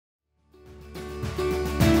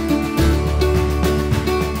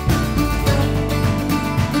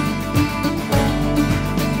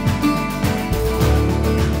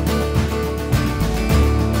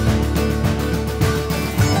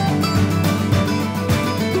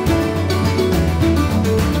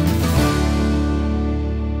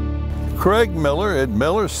Craig Miller at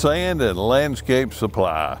Miller Sand and Landscape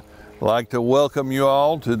Supply. I'd like to welcome you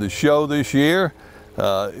all to the show this year.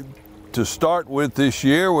 To start with this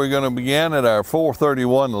year, we're going to begin at our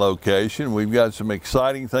 431 location. We've got some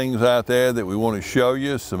exciting things out there that we want to show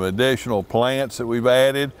you, some additional plants that we've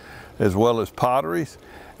added, as well as potteries.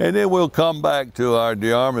 And then we'll come back to our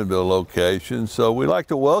DeArmonville location. So we'd like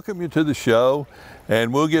to welcome you to the show,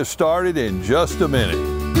 and we'll get started in just a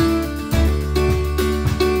minute.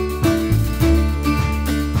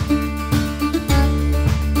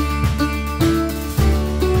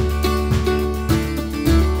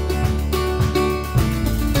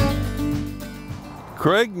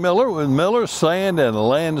 Craig Miller with Miller Sand and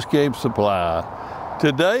Landscape Supply.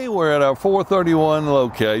 Today we're at our 431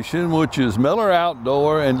 location, which is Miller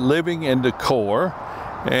Outdoor and Living and Decor.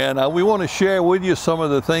 And we want to share with you some of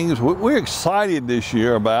the things we're excited this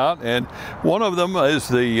year about. And one of them is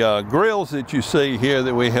the grills that you see here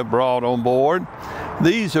that we have brought on board.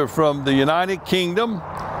 These are from the United Kingdom.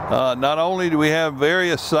 Not only do we have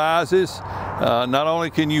various sizes, not only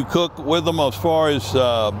can you cook with them as far as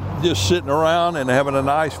just sitting around and having a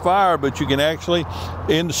nice fire, but you can actually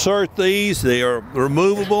insert these. They are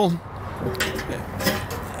removable,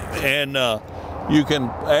 and you can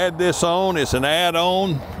add this on. It's an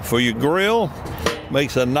add-on for your grill.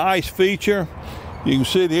 Makes a nice feature. You can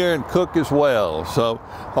sit here and cook as well. So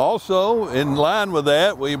also in line with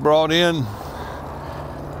that, we brought in,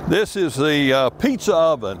 this is the pizza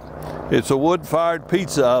oven. It's a wood-fired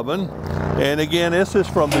pizza oven. And again, this is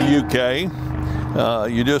from the UK.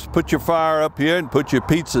 You just put your fire up here and put your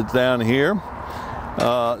pizzas down here.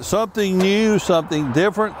 Something new, something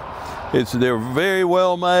different. They're very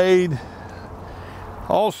well made.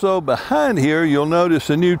 Also behind here, you'll notice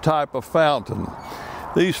a new type of fountain.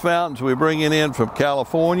 These fountains we're bringing in from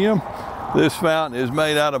California. This fountain is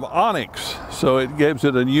made out of onyx, so it gives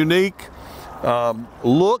it a unique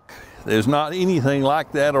look. There's not anything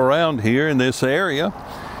like that around here in this area.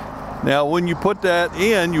 Now, when you put that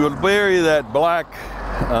in, you would bury that black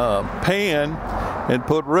pan and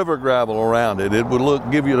put river gravel around it. It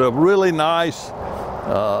would give you a really nice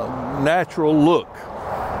natural look.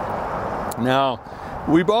 Now,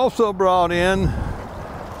 we've also brought in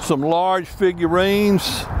some large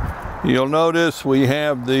figurines. You'll notice we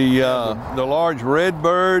have the large red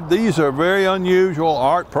bird. These are very unusual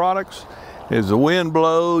art products. As the wind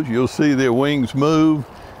blows, you'll see their wings move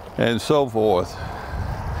and so forth.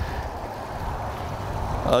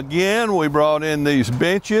 Again, we brought in these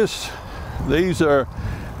benches. These are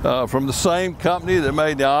from the same company that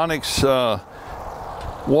made the Onyx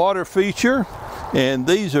water feature. And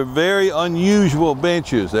these are very unusual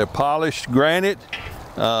benches. They're polished granite,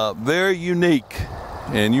 very unique.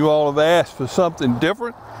 And you all have asked for something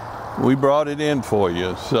different. We brought it in for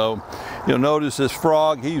you. So you'll notice this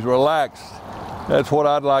frog, he's relaxed. That's what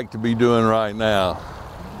I'd like to be doing right now.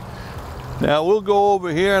 Now we'll go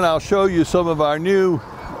over here and I'll show you some of our new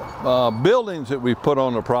buildings that we put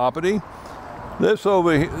on the property. This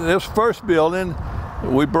first building,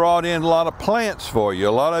 we brought in a lot of plants for you.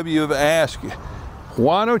 A lot of you have asked,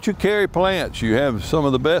 why don't you carry plants? You have some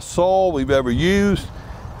of the best soil we've ever used.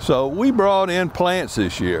 So we brought in plants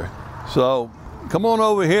this year. So come on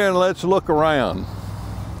over here and let's look around.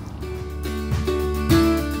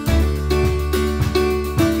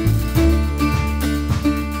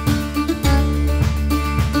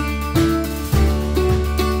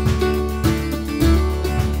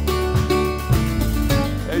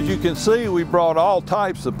 You can see we brought all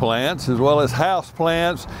types of plants, as well as house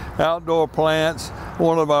plants, outdoor plants.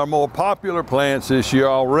 One of our more popular plants this year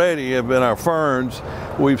already have been our ferns.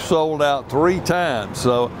 We've sold out 3 times.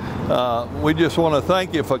 So we just want to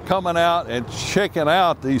thank you for coming out and checking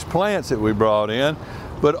out these plants that we brought in.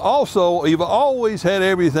 But also, you've always had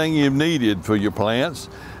everything you've needed for your plants.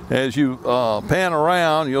 As you pan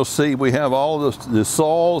around, you'll see we have all the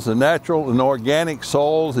soils, the natural and organic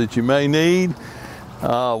soils that you may need.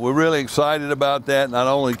 We're really excited about that. Not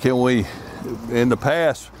only can we, in the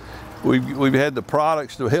past, we've had the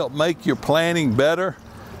products to help make your planting better,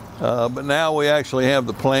 but now we actually have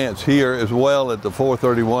the plants here as well at the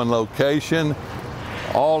 431 location.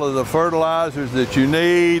 All of the fertilizers that you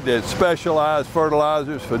need, that specialized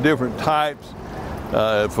fertilizers for different types,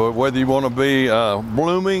 for whether you want to be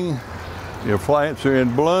blooming, your plants are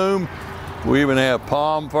in bloom. We even have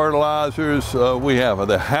palm fertilizers. We have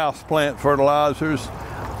the house plant fertilizers.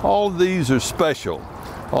 All of these are special.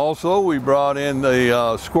 Also, we brought in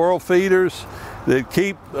the squirrel feeders that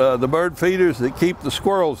keep, the bird feeders that keep the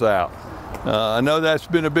squirrels out. I know that's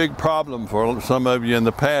been a big problem for some of you in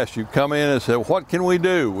the past. You've come in and said, what can we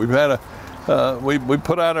do? We've had we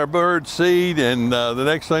put out our bird seed, and the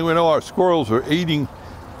next thing we know, our squirrels are eating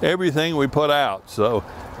everything we put out. So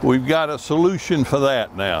we've got a solution for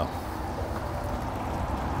that now.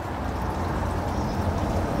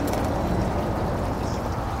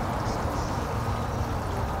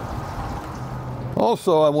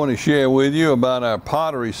 Also, I want to share with you about our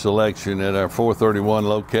pottery selection at our 431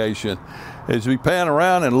 location. As we pan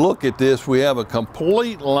around and look at this, we have a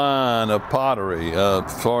complete line of pottery.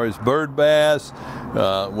 As far as bird baths,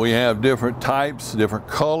 we have different types, different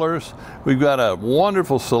colors. We've got a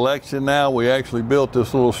wonderful selection now. We actually built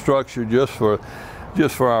this little structure just for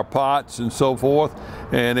our pots and so forth.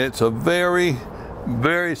 And it's a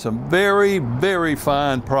some very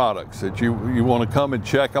fine products that you want to come and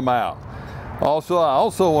check them out. Also, I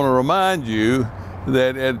also want to remind you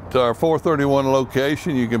that at our 431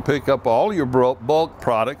 location, you can pick up all your bulk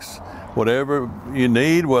products, whatever you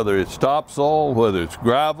need, whether it's topsoil, whether it's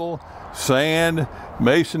gravel, sand,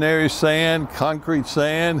 masonry sand, concrete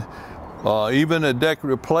sand, even a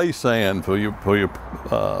decorative play sand for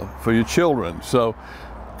your children. So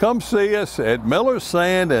come see us at Miller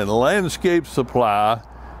Sand and Landscape Supply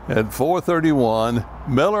at 431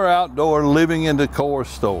 Miller Outdoor Living and Decor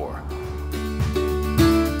Store.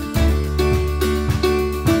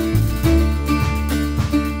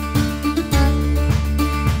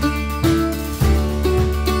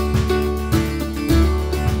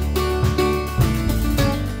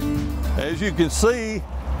 As you can see,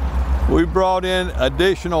 we brought in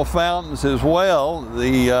additional fountains as well.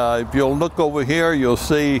 If you'll look over here, you'll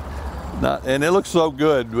see, and it looks so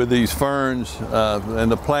good with these ferns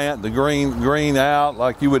and the plant, the green out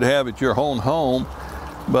like you would have at your own home.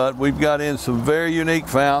 But we've got in some very unique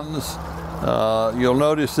fountains. You'll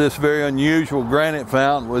notice this very unusual granite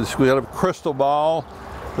fountain with a crystal ball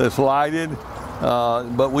that's lighted.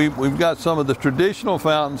 But we've got some of the traditional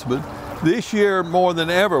fountains, but this year, more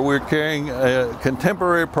than ever, we're carrying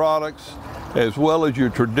contemporary products as well as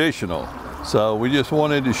your traditional. So we just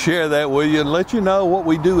wanted to share that with you and let you know what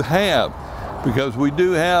we do have, because we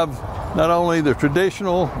do have not only the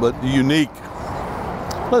traditional, but the unique.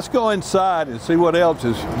 Let's go inside and see what else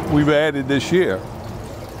we've added this year.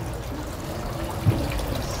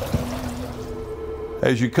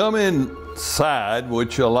 As you come inside,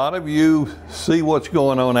 which a lot of you see what's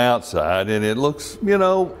going on outside, and it looks, you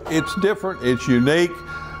know, it's different, it's unique,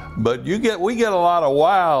 but we get a lot of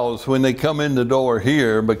wows when they come in the door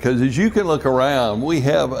here, because as you can look around, we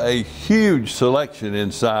have a huge selection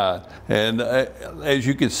inside. And as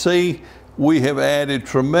you can see, we have added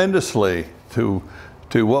tremendously to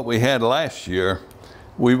what we had last year.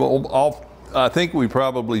 I think we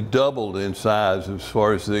probably doubled in size as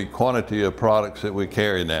far as the quantity of products that we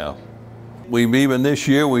carry now. This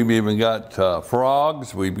year, we've even got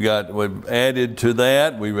frogs. We've added to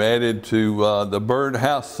that. We've added to the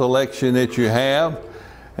birdhouse selection that you have.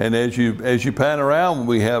 And as you pan around,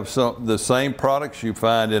 we have the same products you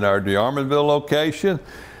find in our DeArmonville location.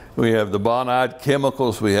 We have the Bonide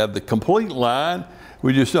chemicals. We have the complete line.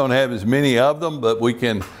 We just don't have as many of them, but we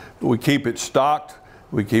keep it stocked.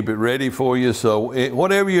 We keep it ready for you. So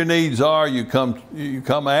whatever your needs are, you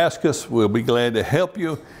come ask us. We'll be glad to help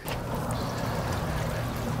you.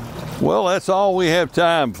 Well, that's all we have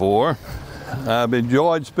time for. I've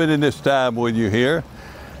enjoyed spending this time with you here,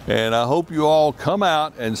 and I hope you all come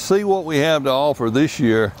out and see what we have to offer this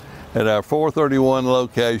year at our 431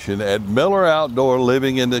 location at Miller Outdoor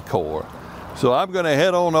Living and Decor. So I'm going to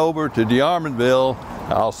head on over to DeArmonville.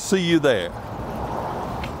 I'll see you there.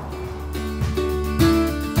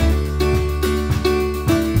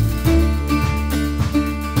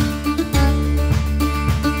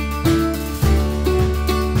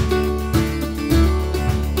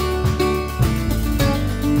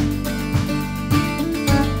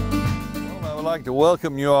 I'd like to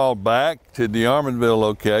welcome you all back to DeArmonville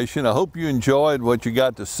location. I hope you enjoyed what you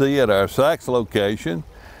got to see at our Sachs location.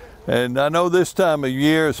 And I know this time of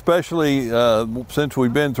year, especially since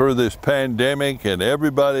we've been through this pandemic and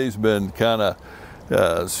everybody's been kind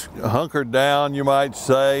of hunkered down, you might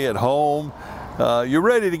say, at home, you're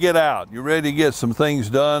ready to get out. You're ready to get some things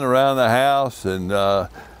done around the house. And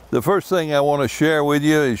the first thing I want to share with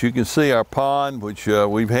you is you can see our pond, which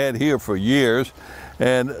we've had here for years.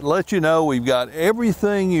 And let you know we've got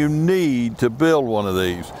everything you need to build one of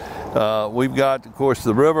these. We've got, of course,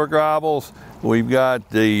 the river gravels, we've got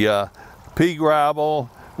the pea gravel,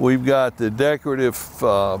 we've got the decorative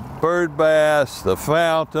bird baths, the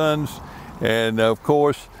fountains, and of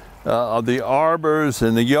course the arbors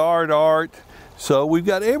and the yard art. So we've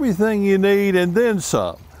got everything you need and then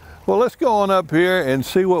some. Well, let's go on up here and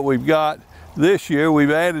see what we've got this year. We've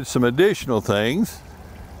added some additional things.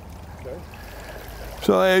 Okay.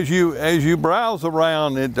 So as you browse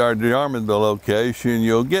around at our DeArmonville location,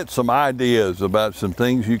 you'll get some ideas about some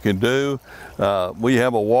things you can do. We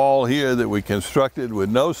have a wall here that we constructed with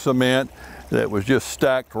no cement, that was just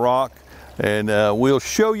stacked rock, and we'll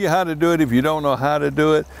show you how to do it if you don't know how to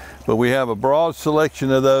do it. But we have a broad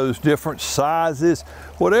selection of those, different sizes,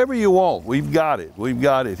 whatever you want, we've got it. We've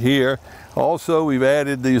got it here. Also, we've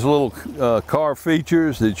added these little car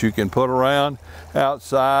features that you can put around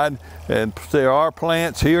outside, and there are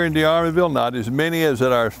plants here in DeArmonville, not as many as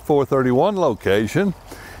at our 431 location.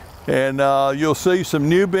 And you'll see some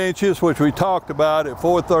new benches, which we talked about at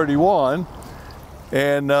 431,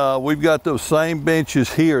 and we've got those same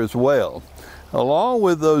benches here as well, along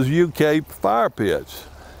with those UK fire pits.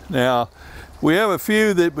 Now, we have a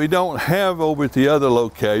few that we don't have over at the other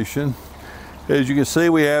location. As you can see,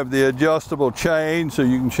 we have the adjustable chain, so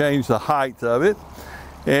you can change the height of it.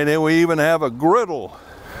 And then we even have a griddle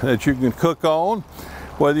that you can cook on,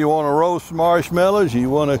 whether you want to roast marshmallows,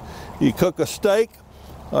 you cook a steak,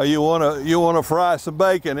 or you want to fry some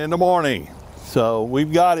bacon in the morning. So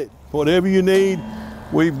we've got it. Whatever you need,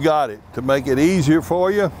 we've got it to make it easier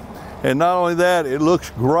for you. And not only that, it looks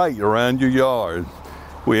great around your yard.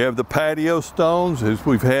 We have the patio stones, as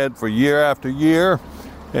we've had for year after year,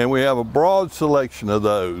 and we have a broad selection of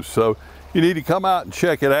those. So you need to come out and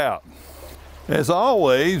check it out. As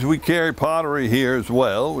always, we carry pottery here as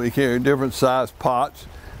well. We carry different size pots.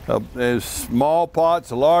 There's small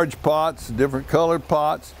pots, large pots, different colored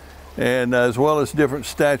pots, and as well as different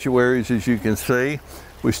statuaries, as you can see.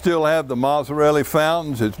 We still have the Mazzarelli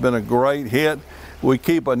fountains. It's been a great hit. We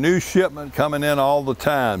keep a new shipment coming in all the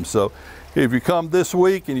time. So if you come this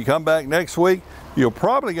week and you come back next week, you're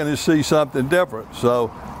probably going to see something different.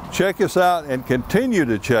 So check us out and continue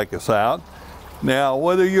to check us out. Now,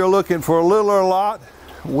 whether you're looking for a little or a lot,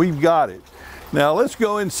 we've got it. Now let's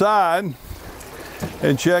go inside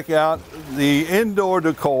and check out the indoor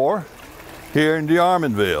decor here in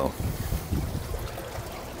DeArmonville.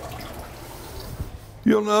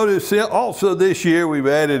 You'll notice also this year we've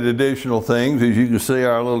added additional things. As you can see,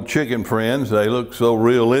 our little chicken friends, they look so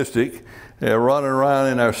realistic. They're running around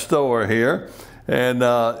in our store here.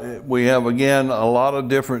 And we have, again, a lot of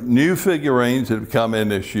different new figurines that have come in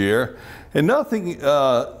this year. And nothing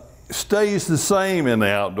stays the same in the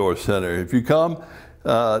Outdoor Center. If you come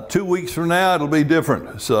 2 weeks from now, it'll be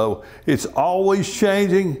different. So it's always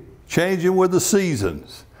changing with the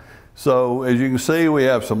seasons. So as you can see, we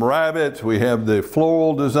have some rabbits, we have the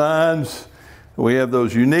floral designs, we have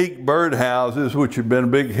those unique bird houses, which have been a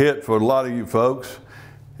big hit for a lot of you folks.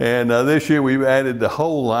 And this year we've added the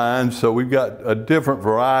whole line, so we've got a different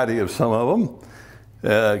variety of some of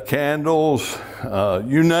them. Candles,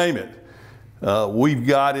 you name it. We've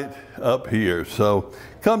got it up here. So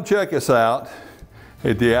come check us out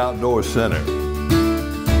at the Outdoor Center.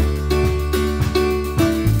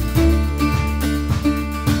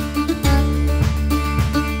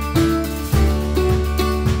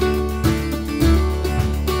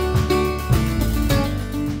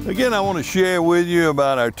 Again, I want to share with you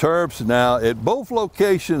about our turfs. Now, at both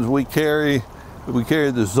locations we carry the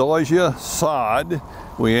Zoysia sod.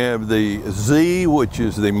 We have the Z, which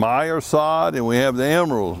is the Meyer sod, and we have the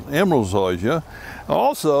Emerald Zoysia.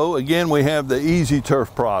 Also, again, we have the Easy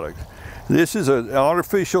Turf product. This is an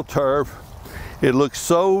artificial turf. It looks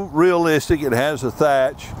so realistic. It has a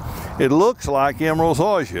thatch. It looks like Emerald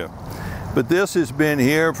Zoysia, but this has been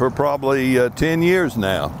here for probably 10 years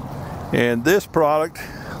now. And this product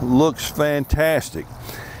looks fantastic.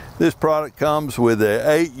 This product comes with an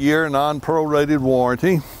 8-year non-prorated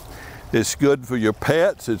warranty. It's good for your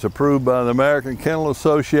pets. It's approved by the American Kennel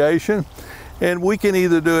Association. And we can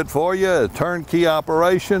either do it for you, a turnkey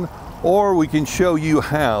operation, or we can show you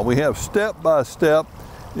how. We have step-by-step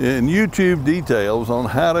and YouTube details on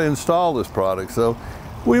how to install this product. So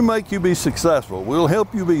we make you be successful. We'll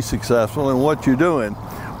help you be successful in what you're doing.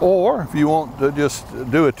 Or if you want to just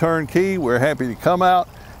do a turnkey, we're happy to come out,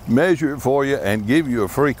 measure it for you, and give you a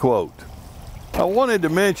free quote. I wanted to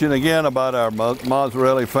mention again about our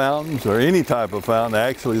Mazzarelli fountains, or any type of fountain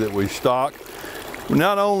actually that we stock.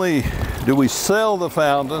 Not only do we sell the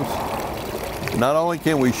fountains, not only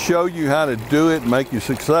can we show you how to do it and make you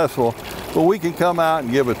successful, but we can come out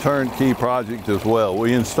and give a turnkey project as well.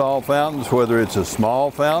 We install fountains, whether it's a small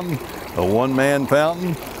fountain, a one-man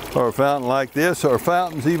fountain, or a fountain like this, or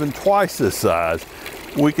fountains even twice this size.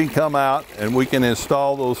 We can come out and we can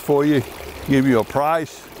install those for you, give you a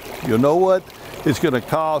price. You'll know what it's going to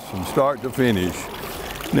cost from start to finish.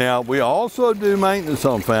 Now, we also do maintenance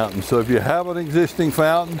on fountains, so if you have an existing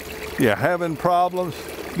fountain, you're having problems,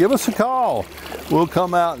 give us a call. We'll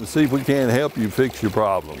come out and see if we can't help you fix your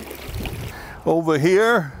problem. Over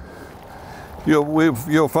here,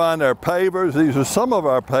 you'll find our pavers. These are some of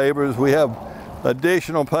our pavers. We have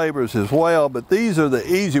additional pavers as well, but these are the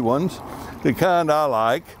easy ones, the kind I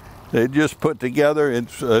like. They just put together,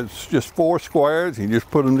 it's just 4 squares. You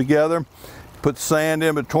just put them together, put sand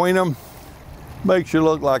in between them, makes you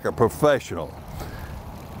look like a professional.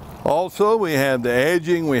 Also, we have the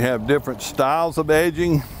edging. We have different styles of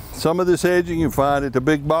edging. Some of this edging you find at the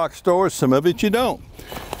big box stores, some of it you don't.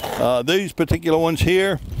 These particular ones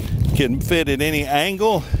here can fit at any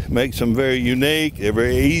angle, makes them very unique, they're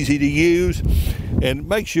very easy to use, and it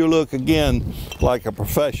makes you look, again, like a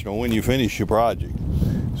professional when you finish your project.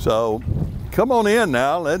 So come on in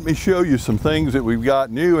now, let me show you some things that we've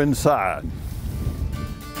got new inside.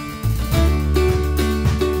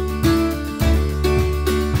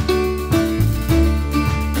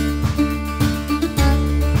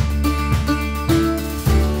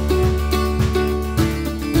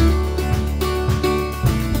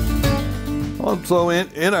 Also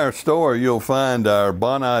in our store you'll find our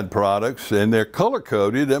Bonide products, and they're color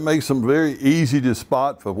coded. That makes them very easy to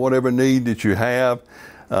spot for whatever need that you have.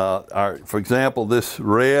 For example, this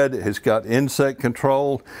red has got insect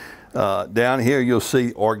control. Down here you'll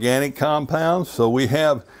see organic compounds. So we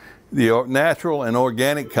have the natural and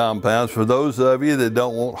organic compounds for those of you that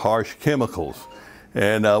don't want harsh chemicals.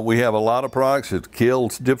 And we have a lot of products that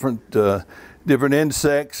kills different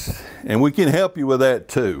insects, and we can help you with that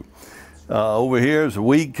too. Over here is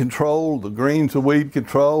weed control, the greens of weed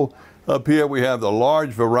control. Up here we have the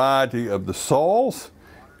large variety of the soils.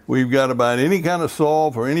 We've got about any kind of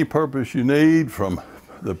soil for any purpose you need, from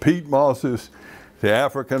the peat mosses to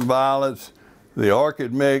African violets, the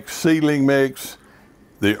orchid mix, seedling mix,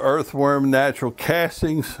 the earthworm natural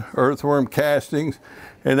castings, earthworm castings,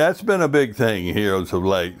 and that's been a big thing here as of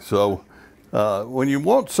late. So when you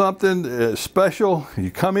want something special,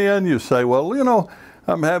 you come in, you say, well, you know,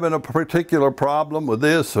 I'm having a particular problem with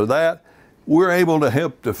this or that. We're able to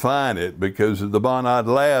help define it because of the Bonide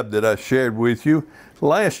Lab that I shared with you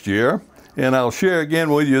last year, and I'll share again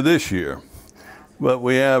with you this year. But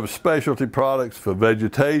we have specialty products for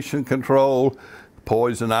vegetation control,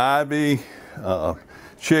 poison ivy,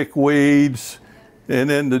 chickweeds, and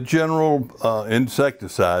then the general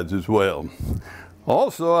insecticides as well.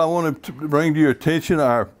 Also, I want to bring to your attention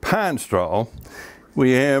our pine straw.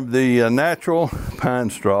 We have the natural pine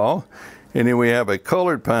straw, and then we have a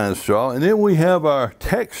colored pine straw, and then we have our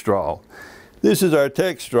tech straw. This is our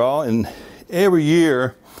tech straw, and every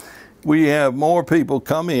year we have more people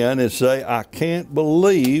come in and say, I can't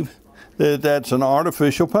believe that that's an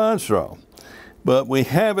artificial pine straw. But we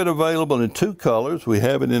have it available in 2 colors. We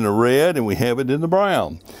have it in the red and we have it in the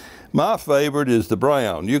brown. My favorite is the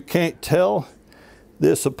brown. You can't tell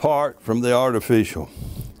this apart from the artificial.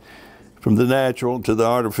 From the natural to the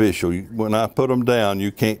artificial. When I put them down,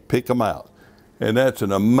 you can't pick them out. And that's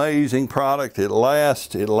an amazing product. It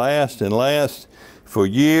lasts and lasts for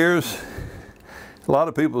years. A lot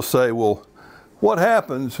of people say, well, what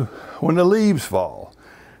happens when the leaves fall?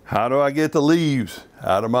 How do I get the leaves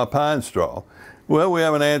out of my pine straw? Well, we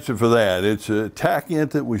have an answer for that. It's a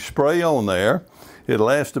tackant that we spray on there. It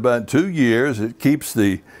lasts about 2 years. It keeps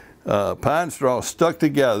the pine straw stuck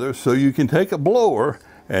together, so you can take a blower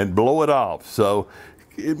and blow it off. So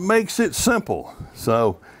it makes it simple.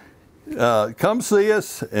 So come see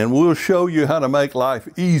us and we'll show you how to make life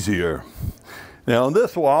easier. Now on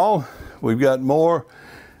this wall, we've got more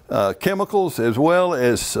chemicals as well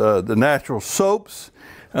as the natural soaps.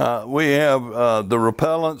 We have the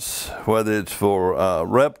repellents, whether it's for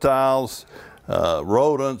reptiles,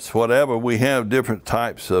 rodents, whatever. We have different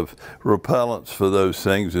types of repellents for those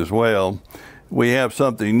things as well. We have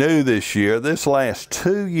something new this year. This last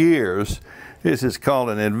 2 years, this is called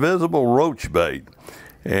an invisible roach bait.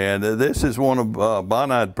 And this is one of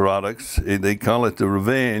Bonide products. They call it the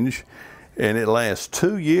Revenge. And it lasts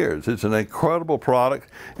 2 years. It's an incredible product.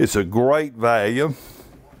 It's a great value.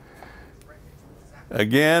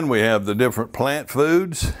 Again, we have the different plant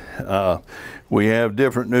foods. We have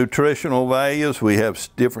different nutritional values. We have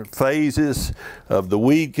different phases of the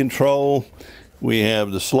weed control. We have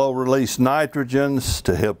the slow release nitrogens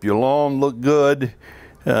to help your lawn look good.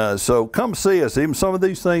 So come see us. Even some of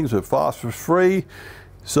these things are phosphorus free,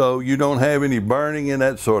 so you don't have any burning and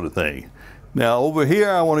that sort of thing. Now over here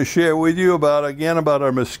I want to share with you about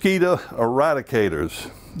our mosquito eradicators.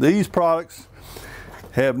 These products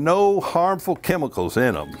have no harmful chemicals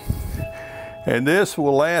in them. And this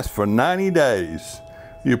will last for 90 days.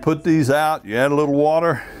 You put these out, you add a little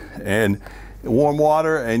water and warm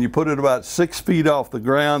water, and you put it about 6 feet off the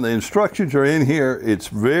ground. The instructions are in here. It's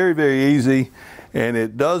very, very easy, and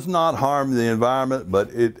it does not harm the environment, but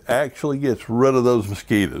it actually gets rid of those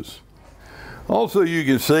mosquitoes. Also, you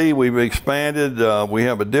can see we've expanded. We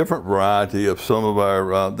have a different variety of some of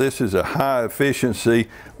our, this is a high efficiency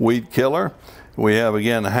weed killer. We have,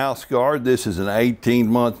 again, the House Guard. This is an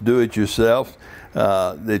 18-month do-it-yourself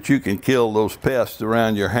that you can kill those pests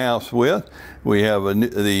around your house with. We have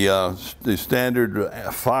the standard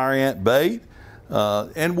fire ant bait,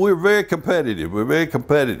 and we're very competitive. We're very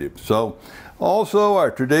competitive. So also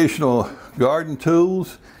our traditional garden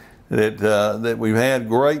tools that we've had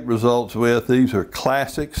great results with. These are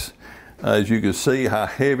classics. As you can see how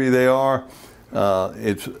heavy they are.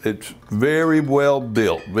 It's very well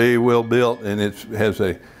built, and it has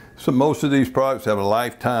most of these products have a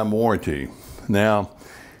lifetime warranty. Now,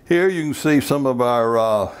 here you can see some of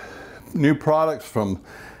our new products from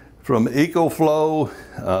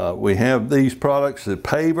EcoFlow. We have these products, the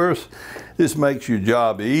pavers. This makes your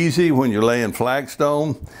job easy when you're laying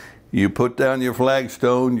flagstone. You put down your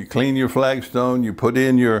flagstone, you clean your flagstone, you put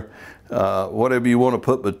in your whatever you want to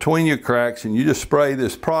put between your cracks, and you just spray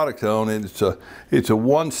this product on, and it's a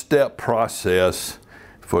one-step process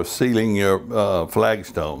for sealing your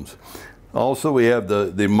flagstones. Also, we have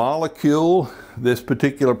the molecule. This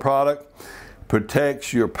particular product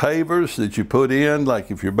protects your pavers that you put in, like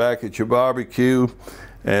if you're back at your barbecue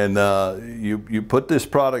and you put this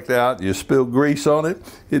product out, you spill grease on it,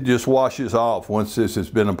 it just washes off once this has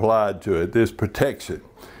been applied to it. This protects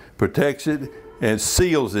it and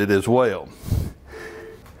seals it as well.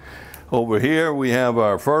 Over here we have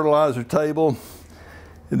our fertilizer table.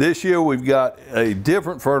 This year we've got a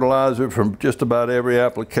different fertilizer from just about every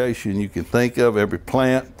application you can think of, every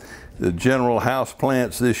plant. The general house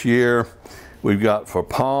plants this year we've got for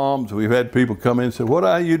palms. We've had people come in and say, what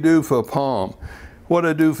do you do for a palm? What do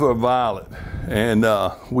I do for a violet? And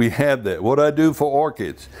we have that. What do I do for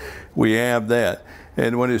orchids? We have that.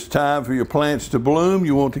 And when it's time for your plants to bloom,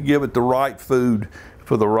 you want to give it the right food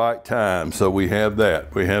for the right time. So we have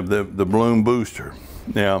that. We have the bloom booster.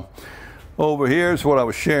 Now, over here is what I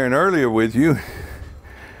was sharing earlier with you.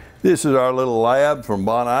 This is our little lab from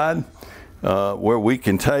Bonide, where we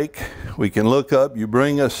can look up, you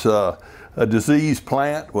bring us a diseased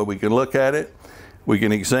plant where we can look at it, we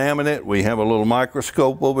can examine it, we have a little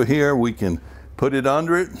microscope over here, we can put it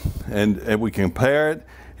under it and we compare it,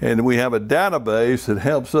 and we have a database that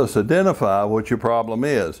helps us identify what your problem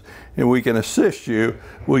is, and we can assist you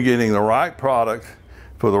with getting the right product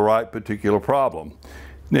for the right particular problem.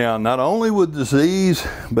 Now, not only with disease,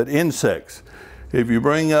 but insects. If you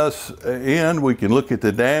bring us in, we can look at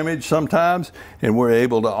the damage sometimes, and we're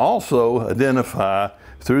able to also identify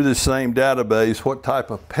through the same database what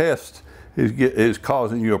type of pest is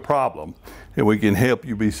causing you a problem, and we can help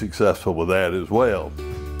you be successful with that as well.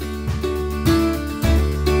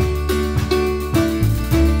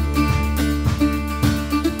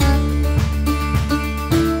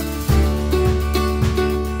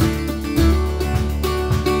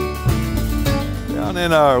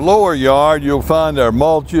 In our lower yard, you'll find our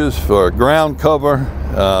mulches for ground cover.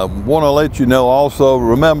 Want to let you know also,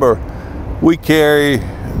 remember, we carry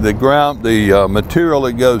the material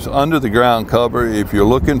that goes under the ground cover. If you're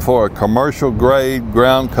looking for a commercial grade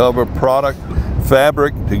ground cover product,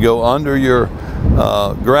 fabric to go under your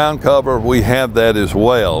ground cover, we have that as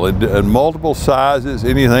well. In multiple sizes,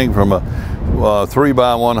 anything from a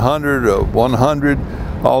 3x100 or 100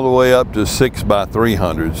 all the way up to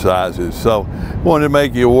 6x300 sizes. So wanted to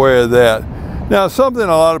make you aware of that. Now, something a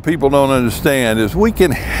lot of people don't understand is we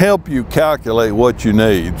can help you calculate what you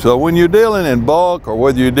need. So when you're dealing in bulk or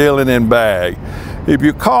whether you're dealing in bag, if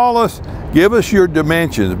you call us, give us your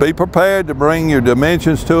dimensions. Be prepared to bring your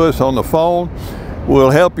dimensions to us on the phone.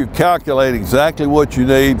 We'll help you calculate exactly what you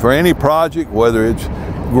need for any project, whether it's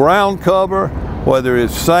ground cover, whether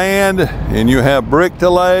it's sand and you have brick to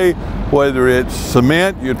lay, whether it's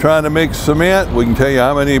cement, you're trying to mix cement, we can tell you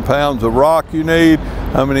how many pounds of rock you need,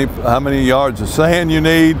 how many yards of sand you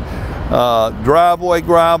need, driveway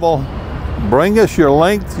gravel. Bring us your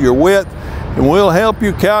length, your width, and we'll help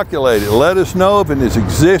you calculate it. Let us know if it's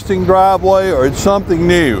existing driveway or it's something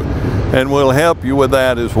new, and we'll help you with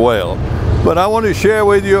that as well. But I want to share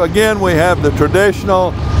with you, again, we have the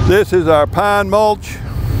traditional, this is our pine mulch.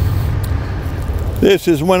 This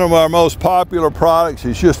is one of our most popular products.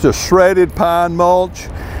 It's just a shredded pine mulch.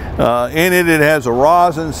 In it, it has a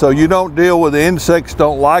rosin, so you don't deal with the insects.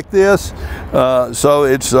 Don't like this. So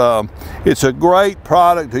it's a great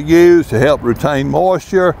product to use to help retain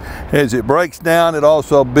moisture. As it breaks down, it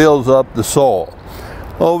also builds up the soil.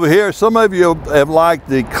 Over here, some of you have liked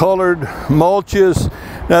the colored mulches.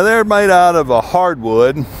 Now they're made out of a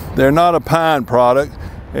hardwood. They're not a pine product.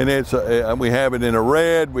 and it's we have it in a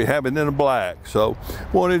red, we have it in a black. So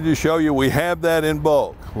wanted to show you we have that in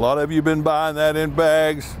bulk. A lot of you have been buying that in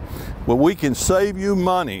bags. Well, we can save you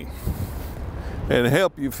money and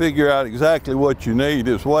help you figure out exactly what you need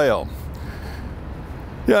as well.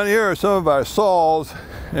 Down here are some of our saws,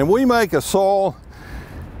 and we make a saw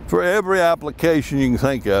for every application you can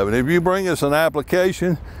think of. And if you bring us an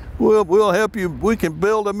application, we'll help you. We can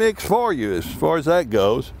build a mix for you as far as that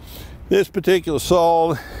goes. This particular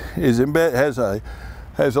saw has a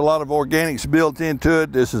lot of organics built into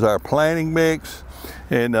it. This is our planting mix,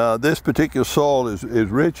 and this particular saw is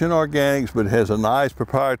rich in organics, but it has a nice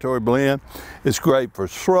proprietary blend. It's great for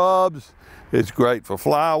shrubs. It's great for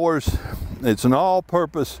flowers. It's an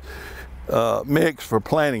all-purpose mix for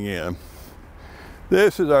planting in.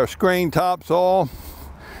 This is our screen topsoil.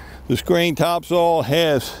 The screen topsoil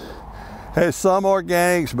has some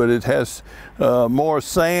organics, but it has more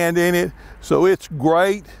sand in it, so it's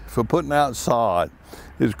great for putting out sod.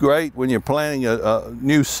 It's great when you're planting a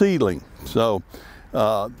new seedling. So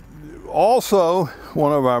also,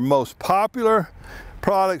 one of our most popular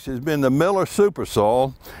products has been the Miller Super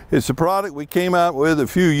Soil. It's a product we came out with a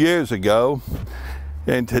few years ago,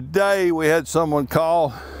 and today we had someone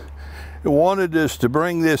call who wanted us to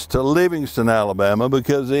bring this to Livingston, Alabama,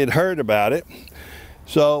 because they'd heard about it.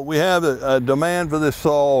 So we have a demand for this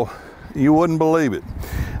soil, you wouldn't believe it.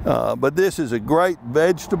 But this is a great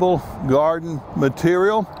vegetable garden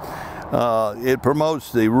material. It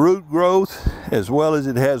promotes the root growth, as well as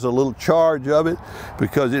it has a little charge of it,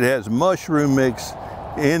 because it has mushroom mix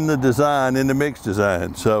in the design, in the mix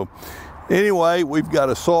design. So anyway, we've got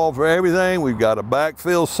a soil for everything. We've got a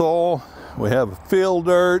backfill soil, we have fill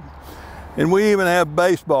dirt, and we even have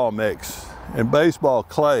baseball mix and baseball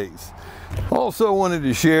clays. Also wanted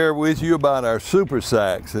to share with you about our super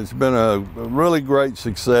sacks. It's been a really great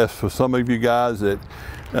success for some of you guys that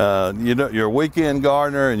you're a weekend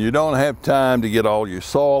gardener and you don't have time to get all your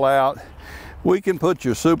soil out. We can put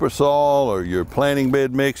your super soil or your planting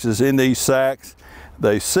bed mixes in these sacks.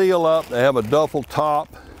 They seal up, they have a duffel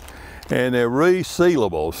top, and they're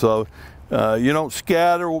resealable. So you don't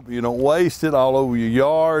scatter, you don't waste it all over your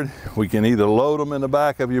yard. We can either load them in the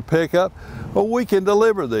back of your pickup, or we can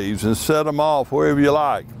deliver these and set them off wherever you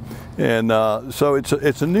like. And so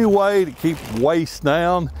it's a new way to keep waste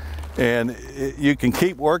down, and you can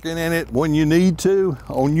keep working in it when you need to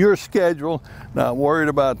on your schedule, not worried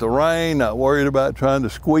about the rain, not worried about trying to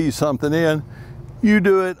squeeze something in. You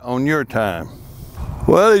do it on your time.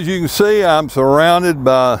 Well, as you can see, I'm surrounded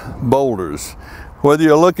by boulders. Whether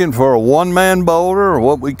you're looking for a one-man boulder, or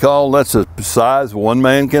what we call, that's a size one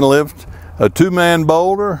man can lift, a two-man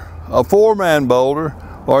boulder, a four-man boulder,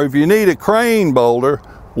 or if you need a crane boulder,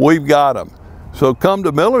 we've got them. So come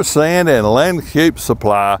to Miller Sand and Landscape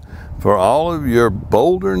Supply for all of your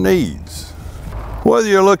boulder needs. Whether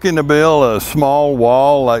you're looking to build a small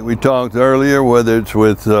wall like we talked earlier, whether it's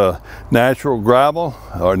with natural gravel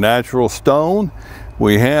or natural stone,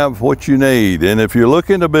 we have what you need. And if you're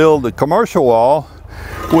looking to build a commercial wall,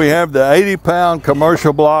 we have the 80-pound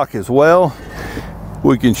commercial block as well.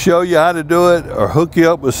 We can show you how to do it or hook you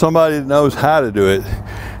up with somebody that knows how to do it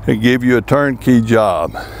and give you a turnkey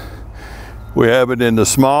job. We have it in the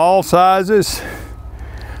small sizes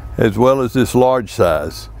as well as this large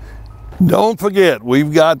size. Don't forget,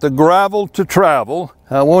 we've got the gravel to travel.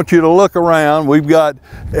 I want you to look around. We've got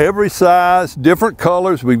every size, different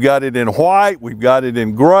colors. We've got it in white, we've got it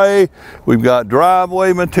in gray, we've got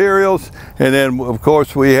driveway materials, and then of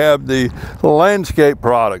course we have the landscape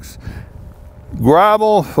products.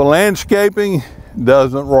 Gravel for landscaping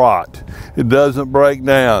doesn't rot, it doesn't break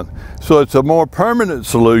down. So it's a more permanent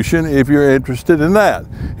solution if you're interested in that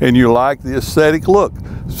and you like the aesthetic look.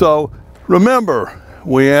 So remember,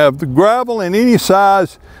 we have the gravel in any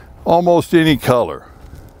size, almost any color.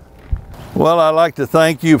 Well, I'd like to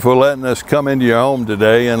thank you for letting us come into your home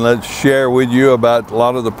today, and let's share with you about a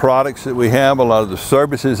lot of the products that we have, a lot of the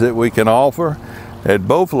services that we can offer at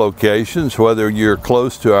both locations, whether you're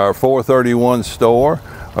close to our 431 store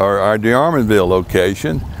or our DeArmonville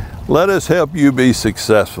location. Let us help you be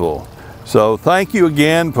successful. So thank you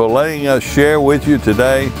again for letting us share with you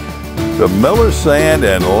today the Miller Sand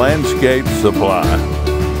and Landscape Supply.